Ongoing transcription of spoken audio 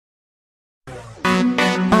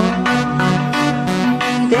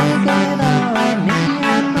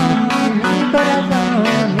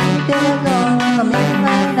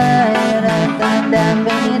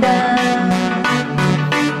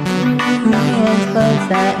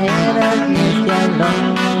cosa era mi cielo.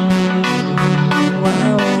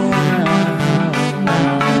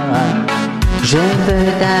 Je veux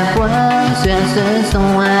t'avoir sur ce son,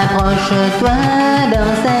 approche-toi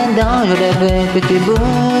dans ses dents. Je veux que tu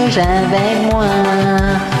bouges avec moi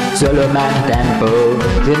sur le même tempo.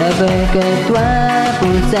 Je ne veux que toi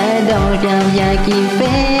possédant. Viens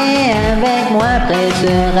kiffer avec moi, après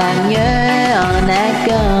sera mieux en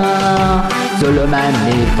accord sur le même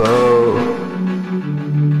niveau.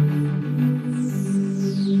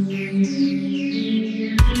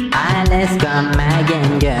 À l'aise comme ma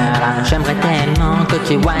gang girl, j'aimerais tellement que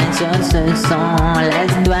tu whines sur ce son.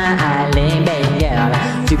 Laisse-toi aller, baby girl.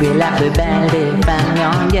 Tu es la plus belle des femmes,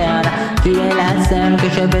 young girl. Tu es la seule que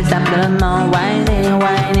je veux simplement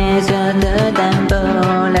whiner sur ce tempo.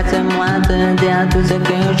 Laisse-moi te dire tout ce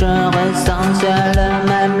que je ressens sur le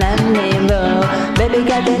même niveau. Baby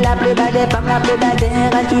girl, t'es la plus belle des femmes, la plus belle des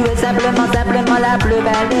reines. Tu es simplement la plus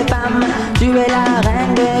belle des femmes. Tu es la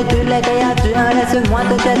reine de toutes les créatures. Laisse-moi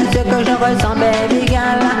te dire tout ce que je ressens, baby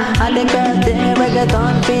girl. À tes côtés, reggaeton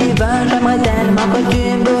fever. J'aimerais tellement que tu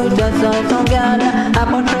bouges sur son gueule.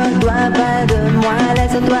 Approche-toi près de moi,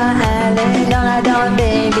 laisse-toi aller dans la danse,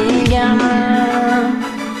 baby girl.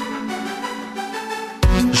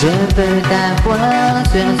 Je veux t'avoir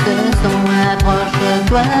sur ce son,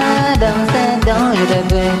 approche-toi dans ses dents.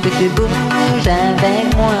 Je veux que tu bouges avec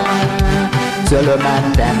moi sur le même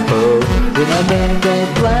tempo. Je ne veux que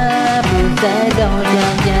toi possédant.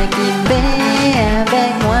 Viens kiffer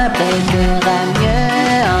avec moi, après sera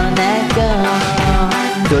mieux en accord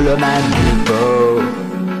sur le même niveau.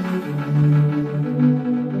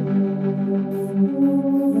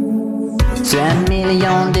 Sur 1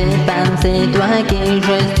 million de femmes, c'est toi que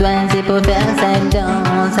je choisis pour faire cette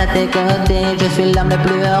danse. À tes côtés, je suis l'homme le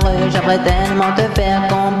plus heureux. J'aimerais tellement te faire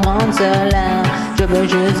comprendre cela. Je veux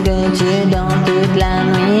juste que tu danses toute la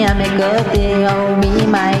nuit à mes côtés. Oh oui,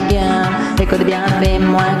 my girl. Écoute bien,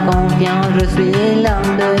 fais-moi confiance. Je suis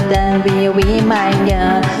l'homme de ta vie, oui, my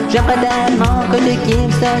girl. J'aimerais tellement que tu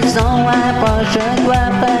kiffes ce son. Approche-toi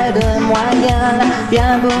près de moi, girl.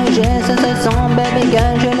 Viens bouger sur ce son, baby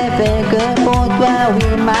girl. Je l'ai fait que pour toi, oui,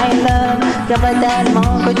 my love. J'aimerais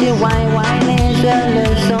tellement que tu whine sur le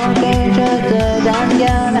son que je te donne,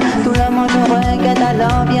 girl. Tout le monde nous regarde,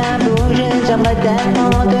 alors viens bouger. J'aimerais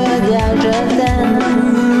tellement te dire je t'aime.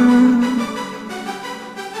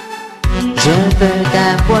 Je veux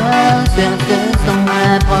t'avoir sur ce son,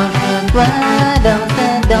 approche-toi dans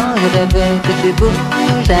ses dents. Je veux que tu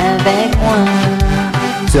bouges avec moi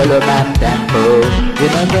sur le même tempo. Je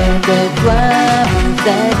ne veux que toi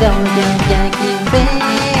possédant. Viens kiffer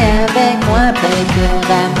avec moi, après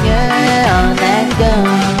sera mieux en accord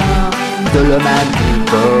sur le même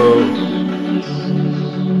niveau.